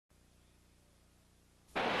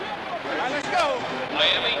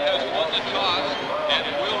Miami has won the toss and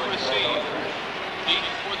will receive. Deep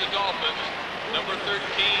for the Dolphins, number 13,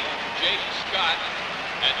 Jake Scott,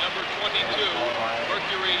 and number 22,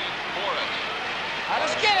 Mercury Morris.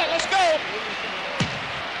 Let's get it, let's go!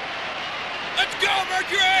 Let's go,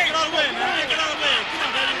 Mercury! Get on the win, man. Get on the win. Come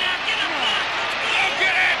on, baby. Now, get him, go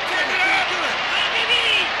get it! Turn it up! Do it.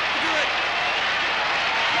 Do it.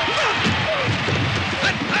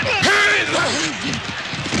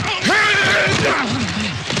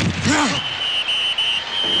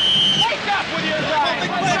 Wake up with your guy!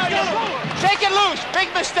 Shake it loose,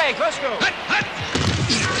 big mistake, let's go!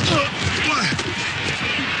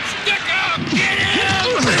 Stick up! Get him!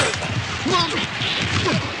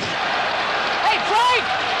 Hey, Frank!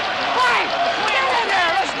 Frank! Get in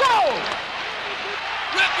there, let's go!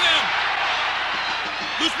 Rip him!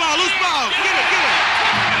 Loose ball, loose ball. Get it, get it.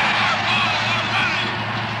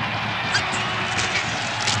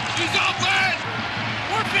 He's open!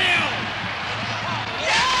 Warfield!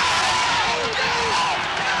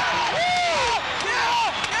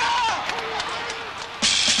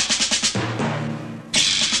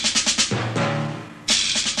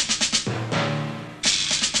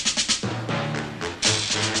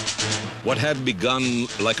 What had begun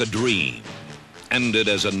like a dream ended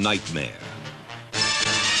as a nightmare.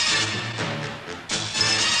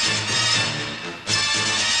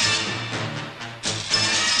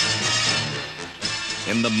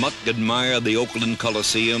 In the muck and mire of the Oakland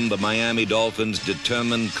Coliseum, the Miami Dolphins'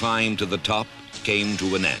 determined climb to the top came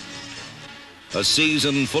to an end. A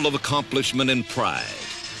season full of accomplishment and pride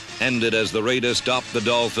ended as the Raiders stopped the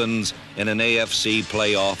Dolphins in an AFC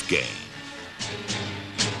playoff game.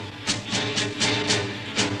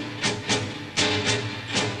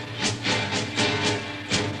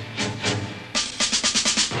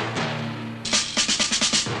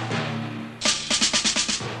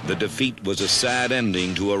 The defeat was a sad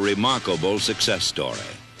ending to a remarkable success story.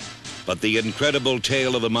 But the incredible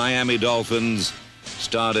tale of the Miami Dolphins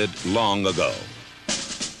started long ago.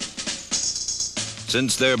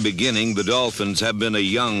 Since their beginning, the Dolphins have been a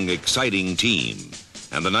young, exciting team,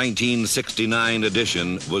 and the 1969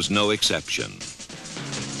 edition was no exception.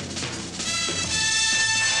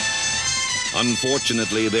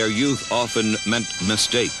 Unfortunately, their youth often meant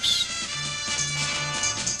mistakes.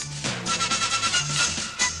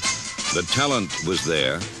 The talent was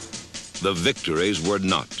there, the victories were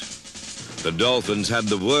not. The Dolphins had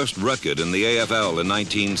the worst record in the AFL in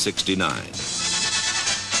 1969.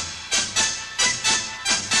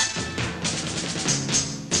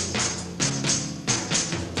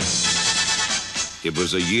 It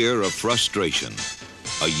was a year of frustration,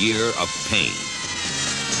 a year of pain.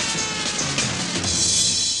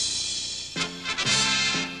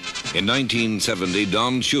 In 1970,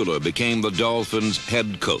 Don Shula became the Dolphins'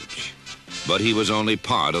 head coach, but he was only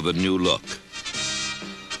part of the new look.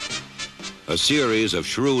 A series of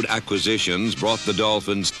shrewd acquisitions brought the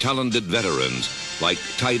Dolphins talented veterans like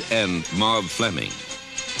tight end Marv Fleming,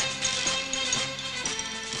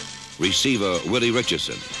 receiver Willie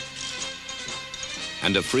Richardson,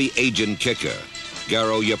 and a free agent kicker,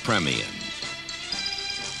 Garo Yepremian.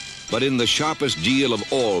 But in the sharpest deal of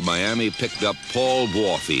all, Miami picked up Paul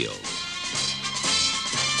Warfield.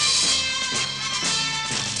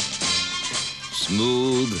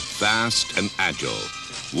 Smooth, fast, and agile,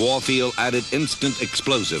 Warfield added instant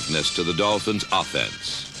explosiveness to the Dolphins'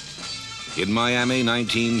 offense. In Miami,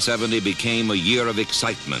 1970 became a year of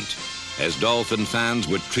excitement as Dolphin fans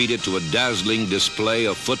were treated to a dazzling display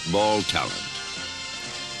of football talent.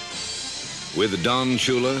 With Don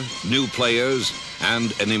Shula, new players,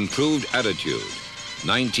 and an improved attitude,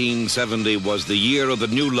 1970 was the year of the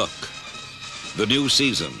new look, the new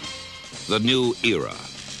season, the new era.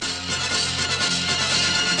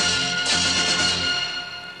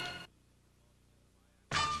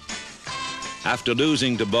 After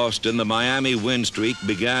losing to Boston, the Miami win streak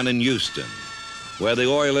began in Houston, where the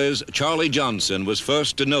Oilers' Charlie Johnson was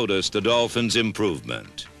first to notice the Dolphins'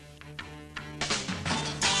 improvement.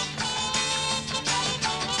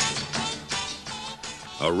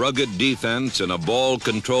 A rugged defense and a ball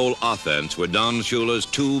control offense were Don Shula's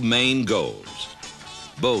two main goals.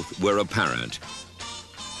 Both were apparent.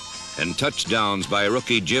 And touchdowns by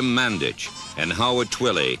rookie Jim Mandich and Howard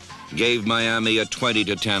Twilley gave Miami a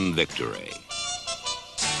 20-10 victory.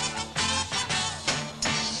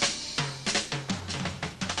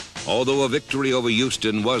 Although a victory over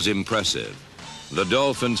Houston was impressive, the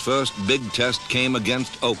Dolphins' first big test came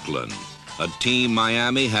against Oakland, a team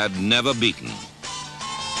Miami had never beaten.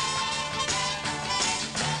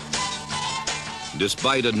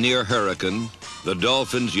 Despite a near hurricane, the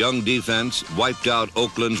Dolphins' young defense wiped out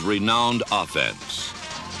Oakland's renowned offense.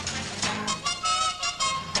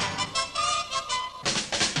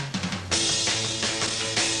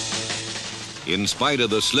 In spite of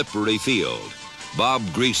the slippery field, Bob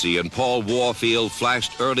Greasy and Paul Warfield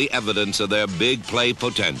flashed early evidence of their big play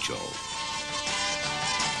potential.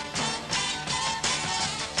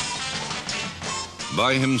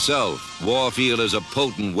 By himself, Warfield is a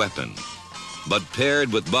potent weapon, but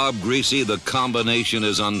paired with Bob Greasy, the combination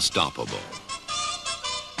is unstoppable.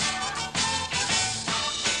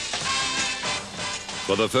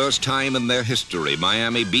 For the first time in their history,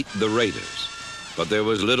 Miami beat the Raiders, but there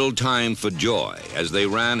was little time for joy as they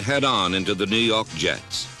ran head-on into the New York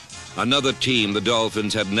Jets, another team the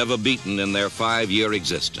Dolphins had never beaten in their 5-year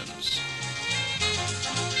existence.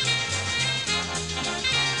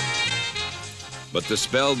 But the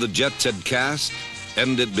spell the Jets had cast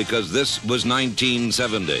ended because this was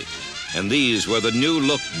 1970, and these were the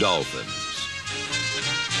new-look Dolphins.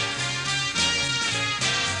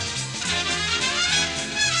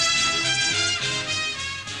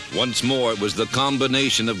 Once more, it was the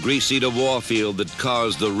combination of Greasy to Warfield that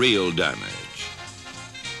caused the real damage.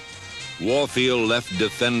 Warfield left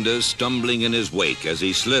defenders stumbling in his wake as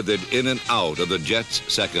he slithered in and out of the Jets'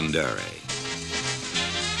 secondary.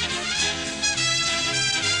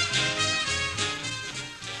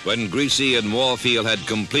 When Greasy and Warfield had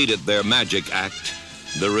completed their magic act,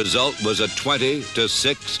 the result was a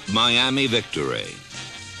 20-6 Miami victory.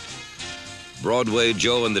 Broadway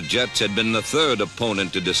Joe and the Jets had been the third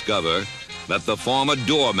opponent to discover that the former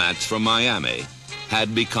doormats from Miami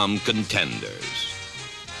had become contenders.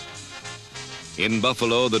 In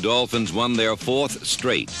Buffalo, the Dolphins won their 4th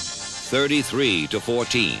straight,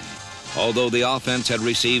 33-14. Although the offense had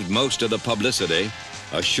received most of the publicity,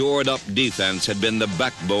 a shored-up defense had been the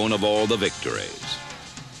backbone of all the victories.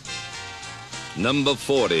 Number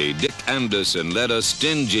 40, Dick Anderson, led a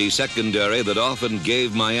stingy secondary that often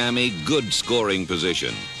gave Miami good scoring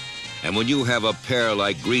position. And when you have a pair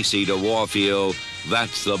like Greasy to Warfield,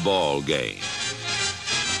 that's the ball game.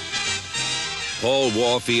 Paul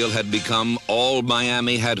Warfield had become all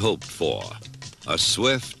Miami had hoped for, a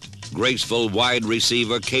swift, graceful wide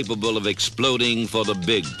receiver capable of exploding for the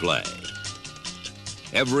big play.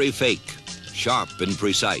 Every fake, sharp and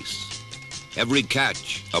precise. Every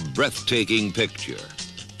catch, a breathtaking picture.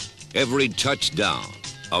 Every touchdown,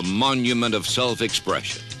 a monument of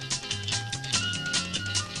self-expression.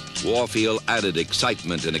 Warfield added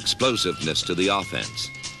excitement and explosiveness to the offense,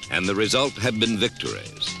 and the result had been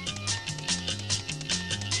victories.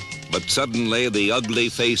 But suddenly, the ugly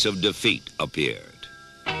face of defeat appeared.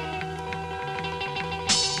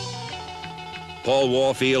 Paul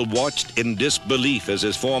Warfield watched in disbelief as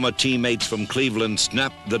his former teammates from Cleveland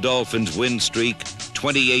snapped the Dolphins' win streak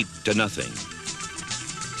 28-0.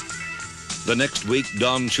 The next week,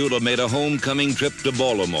 Don Shula made a homecoming trip to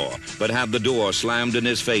Baltimore, but had the door slammed in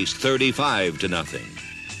his face 35-0.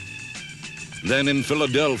 Then in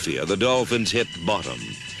Philadelphia, the Dolphins hit bottom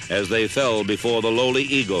as they fell before the lowly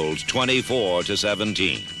Eagles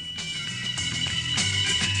 24-17.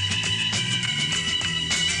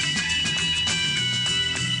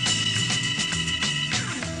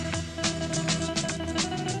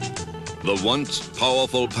 The once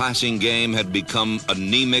powerful passing game had become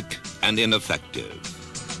anemic and ineffective.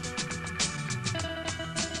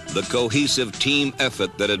 The cohesive team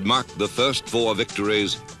effort that had marked the first 4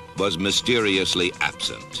 victories was mysteriously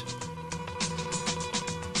absent.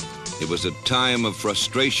 It was a time of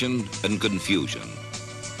frustration and confusion,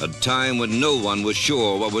 a time when no one was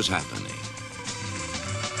sure what was happening.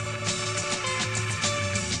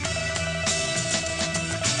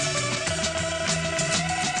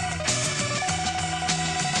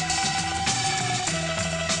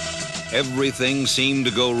 Everything seemed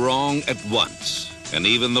to go wrong at once, and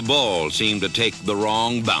even the ball seemed to take the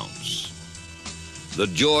wrong bounce. The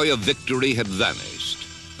joy of victory had vanished,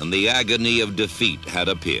 and the agony of defeat had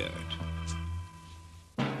appeared.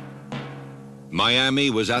 Miami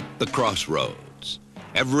was at the crossroads.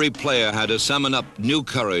 Every player had to summon up new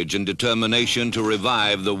courage and determination to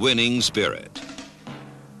revive the winning spirit.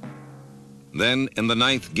 Then, in the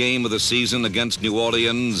 9th game of the season against New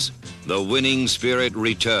Orleans, the winning spirit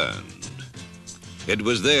returned. It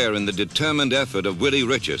was there in the determined effort of Willie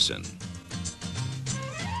Richardson.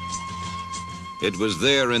 It was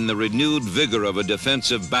there in the renewed vigor of a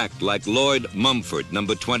defensive back like Lloyd Mumford,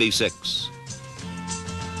 number 26.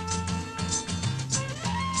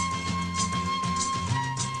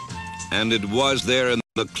 And it was there in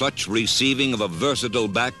the clutch receiving of a versatile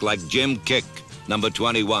back like Jim Kick, number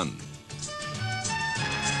 21.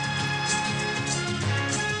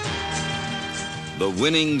 The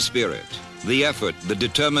winning spirit, the effort, the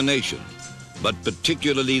determination, but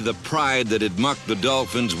particularly the pride that had marked the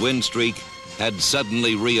Dolphins' win streak had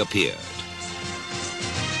suddenly reappeared.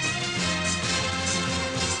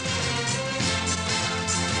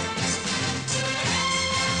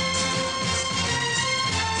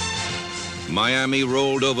 Miami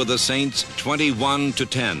rolled over the Saints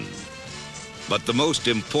 21-10. But the most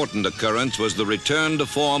important occurrence was the return to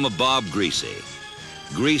form of Bob Griese.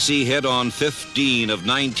 Griese hit on 15 of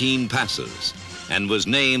 19 passes and was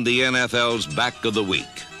named the NFL's Back of the Week.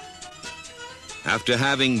 After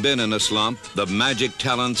having been in a slump, the magic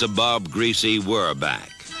talents of Bob Griese were back.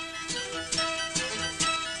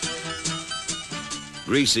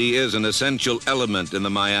 Griese is an essential element in the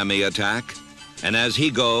Miami attack, and as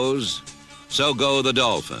he goes, so go the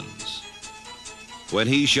Dolphins. When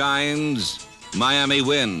he shines, Miami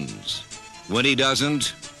wins. When he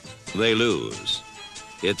doesn't, they lose.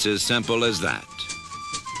 It's as simple as that.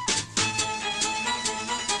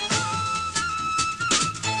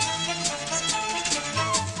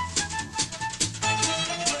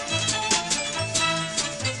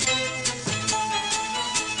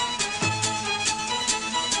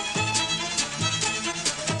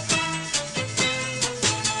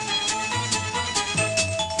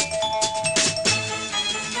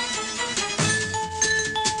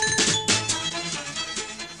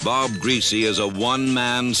 Bob Griese is a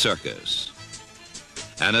one-man circus,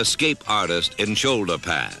 an escape artist in shoulder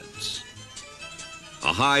pads,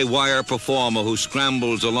 a high-wire performer who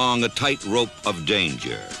scrambles along a tightrope of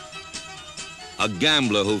danger, a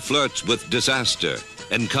gambler who flirts with disaster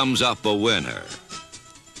and comes up a winner.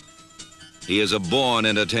 He is a born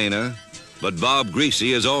entertainer, but Bob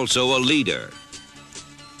Griese is also a leader.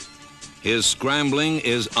 His scrambling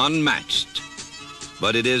is unmatched,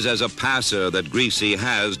 but it is as a passer that Griese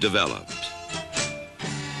has developed.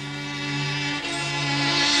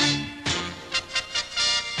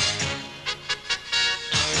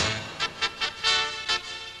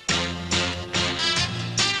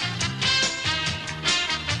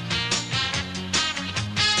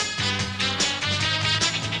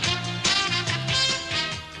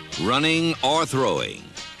 Running or throwing,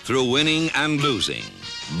 through winning and losing,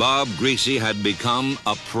 Bob Griese had become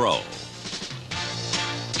a pro.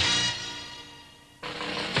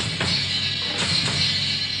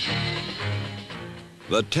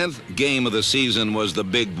 The 10th game of the season was the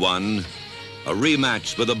big one, a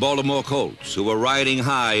rematch with the Baltimore Colts, who were riding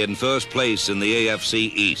high in first place in the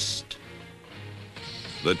AFC East.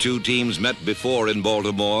 The two teams met before in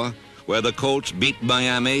Baltimore, where the Colts beat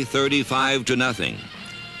Miami 35-0,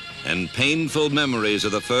 and painful memories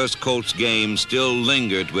of the first Colts game still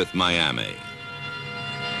lingered with Miami.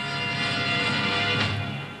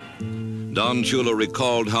 Don Shula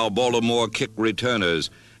recalled how Baltimore kick returners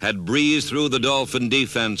had breezed through the Dolphin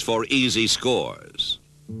defense for easy scores.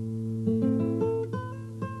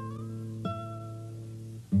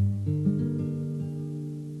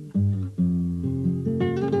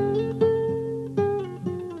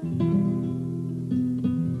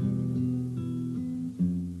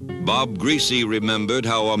 Bob Griese remembered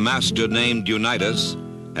how a master named Unitas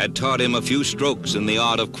had taught him a few strokes in the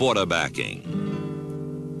art of quarterbacking.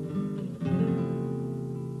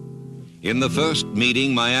 In the first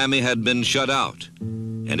meeting, Miami had been shut out,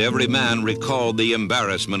 and every man recalled the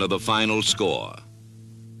embarrassment of the final score.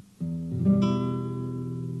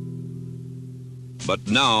 But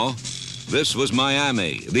now, this was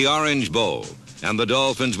Miami, the Orange Bowl, and the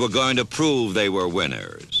Dolphins were going to prove they were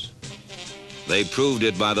winners. They proved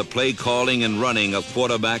it by the play calling and running of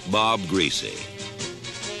quarterback Bob Griese.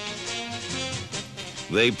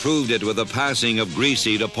 They proved it with the passing of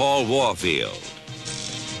Griese to Paul Warfield.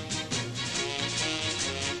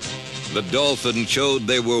 The Dolphins showed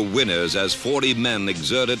they were winners as 40 men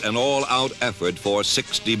exerted an all-out effort for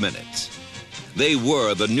 60 minutes. They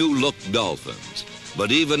were the new-look Dolphins,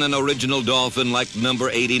 but even an original Dolphin like number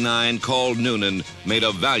 89, Carl Noonan, made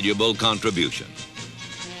a valuable contribution.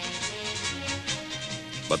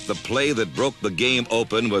 But the play that broke the game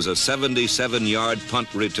open was a 77-yard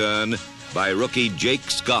punt return by rookie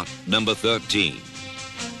Jake Scott, number 13.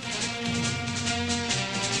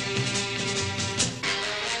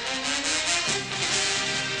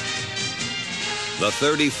 The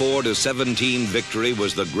 34-17 victory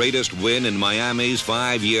was the greatest win in Miami's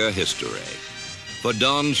 5-year history. For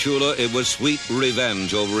Don Shula, it was sweet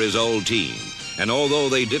revenge over his old team, and although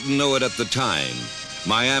they didn't know it at the time,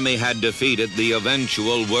 Miami had defeated the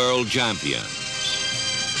eventual world champions.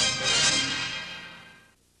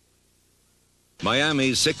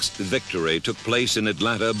 Miami's 6th victory took place in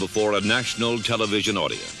Atlanta before a national television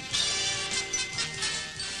audience.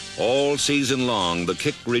 All season long, the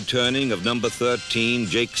kick returning of number 13,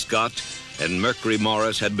 Jake Scott, and Mercury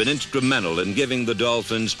Morris had been instrumental in giving the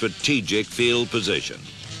Dolphins strategic field position.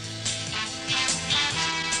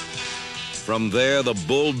 From there, the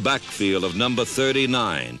bull backfield of number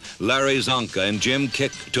 39, Larry Zonka, and Jim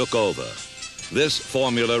Kick took over. This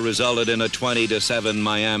formula resulted in a 20-7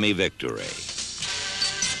 Miami victory.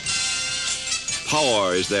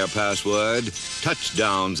 Power is their password,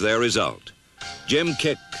 touchdowns their result. Jim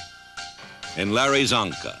Kick and Larry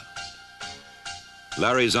Zonka.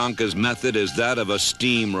 Larry Zonka's method is that of a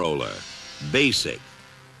steamroller. Basic,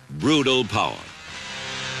 brutal power.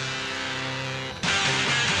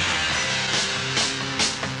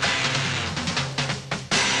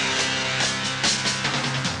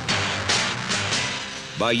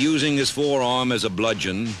 By using his forearm as a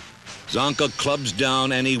bludgeon, Zonka clubs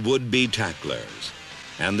down any would-be tacklers,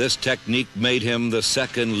 and this technique made him the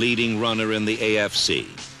second leading runner in the AFC.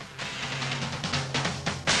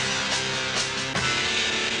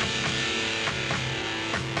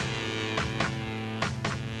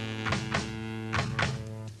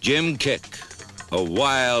 Jim Kick, a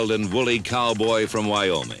wild and woolly cowboy from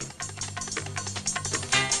Wyoming.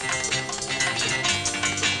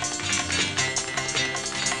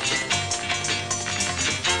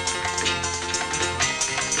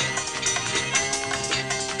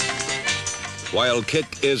 While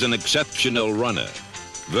Kick is an exceptional runner,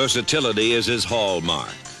 versatility is his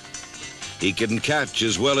hallmark. He can catch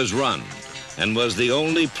as well as run, and was the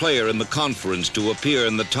only player in the conference to appear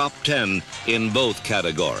in the top 10 in both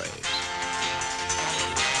categories.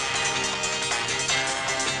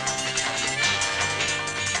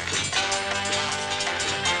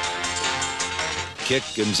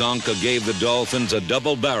 Kick and Zonka gave the Dolphins a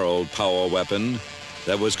double-barreled power weapon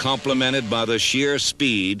that was complemented by the sheer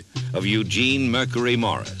speed of Eugene Mercury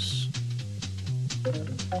Morris.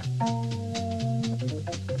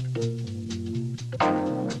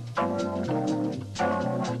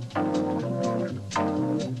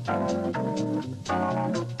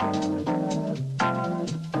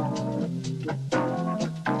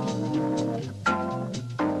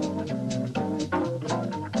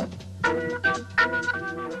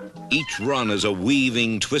 Each run is a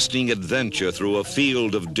weaving, twisting adventure through a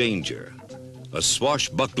field of danger, a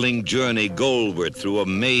swashbuckling journey goalward through a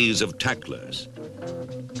maze of tacklers.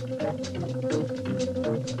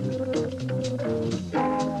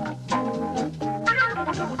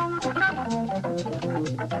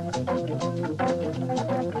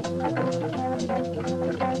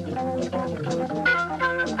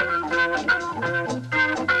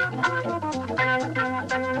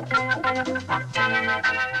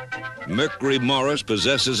 Mercury Morris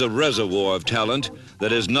possesses a reservoir of talent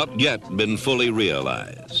that has not yet been fully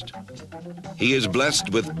realized. He is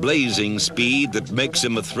blessed with blazing speed that makes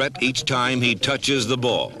him a threat each time he touches the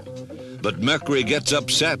ball. But Mercury gets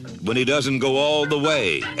upset when he doesn't go all the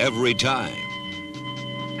way every time.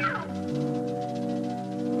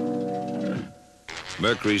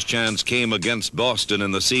 Mercury's chance came against Boston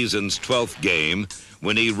in the season's 12th game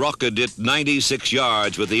when he rocketed it 96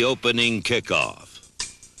 yards with the opening kickoff.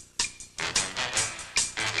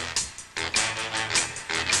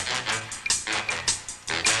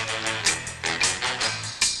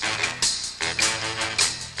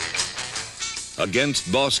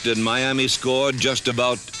 Against Boston, Miami scored just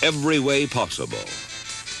about every way possible.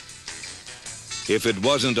 If it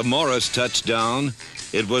wasn't a Morris touchdown,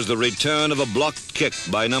 it was the return of a blocked kick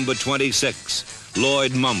by number 26,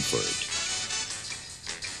 Lloyd Mumford.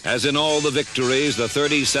 As in all the victories, the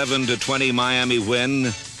 37-20 Miami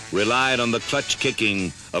win relied on the clutch kicking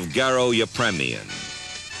of Garo Yepremian.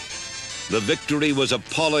 The victory was a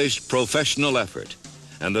polished professional effort,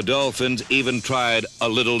 and the Dolphins even tried a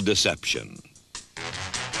little deception.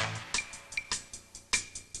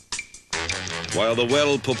 While the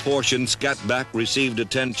well-proportioned Scatback received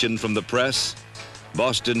attention from the press,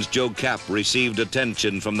 Boston's Joe Kapp received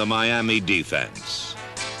attention from the Miami defense.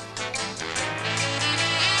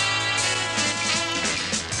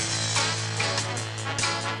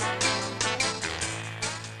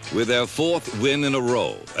 With their 4th win in a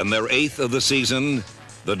row and their 8th of the season,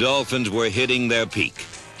 the Dolphins were hitting their peak,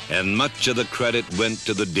 and much of the credit went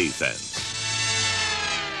to the defense.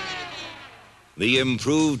 The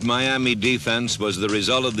improved Miami defense was the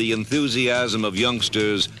result of the enthusiasm of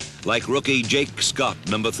youngsters like rookie Jake Scott,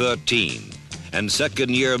 number 13, and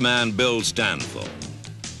second-year man Bill Stanfill.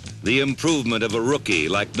 The improvement of a rookie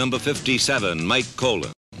like number 57, Mike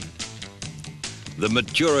Colon. The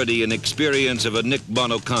maturity and experience of a Nick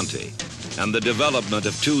Bonaconte, and the development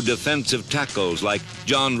of 2 defensive tackles like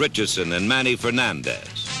John Richardson and Manny Fernandez.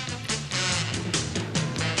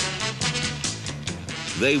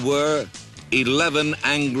 They were 11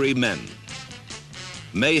 angry men,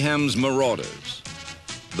 mayhem's marauders,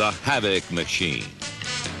 the havoc machine.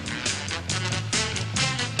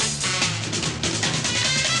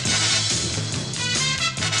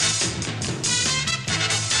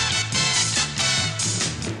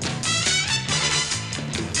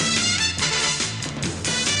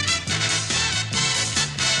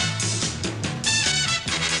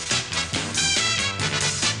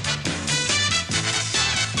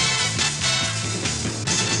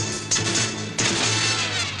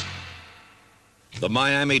 The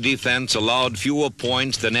Miami defense allowed fewer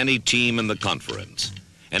points than any team in the conference,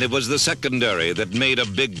 and it was the secondary that made a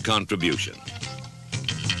big contribution.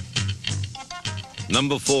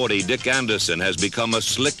 Number 40, Dick Anderson, has become a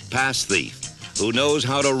slick pass thief who knows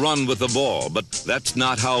how to run with the ball, but that's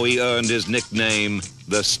not how he earned his nickname,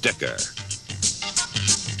 the Sticker.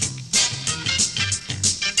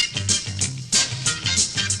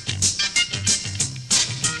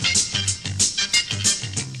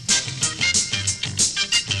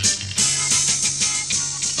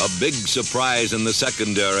 A big surprise in the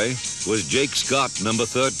secondary was Jake Scott, number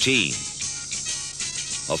 13.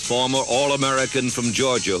 A former All-American from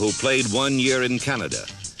Georgia who played 1 year in Canada,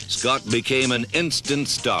 Scott became an instant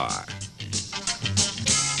star.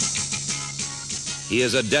 He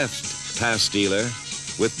is a deft pass stealer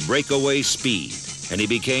with breakaway speed, and he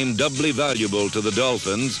became doubly valuable to the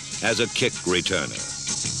Dolphins as a kick returner.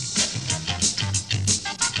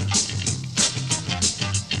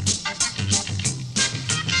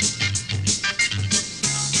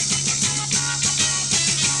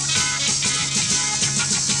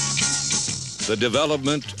 The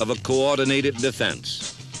development of a coordinated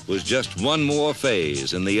defense was just one more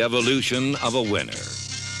phase in the evolution of a winner.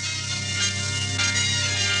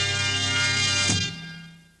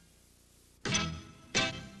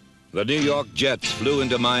 The New York Jets flew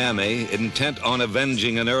into Miami intent on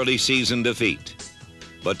avenging an early season defeat,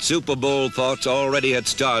 but Super Bowl thoughts already had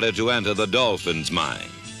started to enter the Dolphins'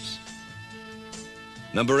 minds.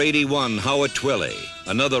 Number 81, Howard Twilley,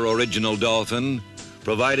 another original Dolphin,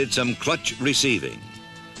 provided some clutch receiving,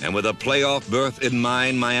 and with a playoff berth in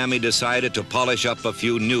mind, Miami decided to polish up a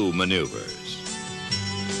few new maneuvers.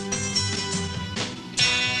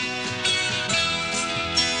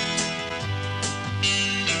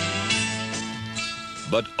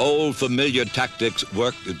 But old familiar tactics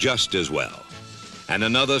worked just as well, and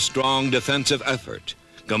another strong defensive effort,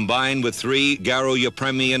 combined with 3 Garo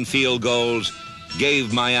Yepremian field goals,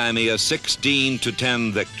 gave Miami a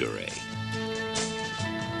 16-10 victory.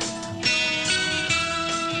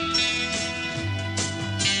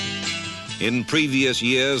 In previous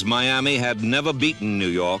years, Miami had never beaten New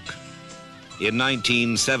York. In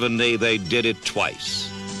 1970, they did it twice.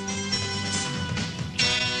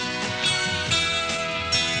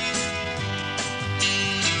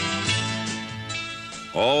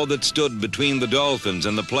 All that stood between the Dolphins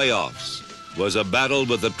and the playoffs was a battle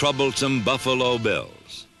with the troublesome Buffalo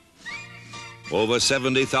Bills. Over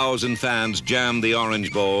 70,000 fans jammed the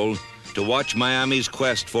Orange Bowl to watch Miami's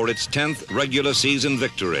quest for its 10th regular season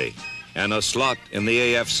victory and a slot in the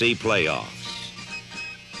AFC playoffs.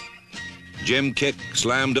 Jim Kick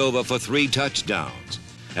slammed over for 3 touchdowns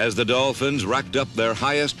as the Dolphins racked up their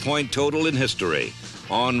highest point total in history,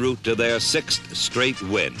 en route to their 6th straight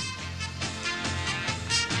win.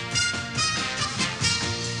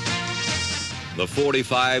 The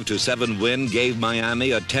 45-7 win gave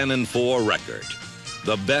Miami a 10-4 record,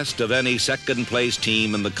 the best of any second-place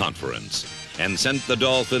team in the conference, and sent the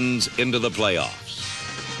Dolphins into the playoffs.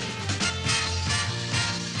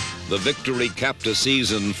 The victory capped a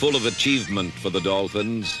season full of achievement for the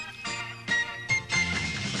Dolphins.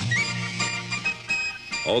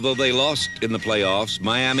 Although they lost in the playoffs,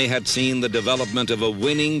 Miami had seen the development of a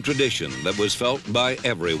winning tradition that was felt by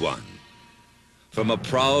everyone. From a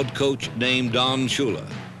proud coach named Don Shula,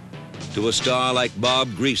 to a star like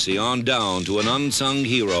Bob Greasy, on down to an unsung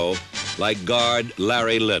hero like guard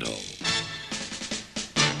Larry Little.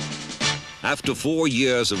 After 4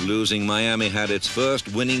 years of losing, Miami had its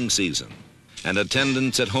first winning season, and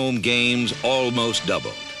attendance at home games almost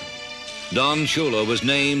doubled. Don Shula was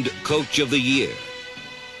named Coach of the Year.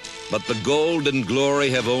 But the gold and glory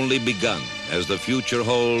have only begun, as the future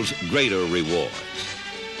holds greater rewards.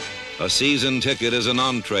 A season ticket is an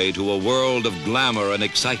entree to a world of glamour and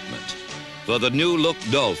excitement, for the new-look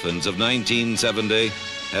Dolphins of 1970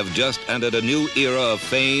 have just entered a new era of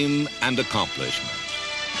fame and accomplishment.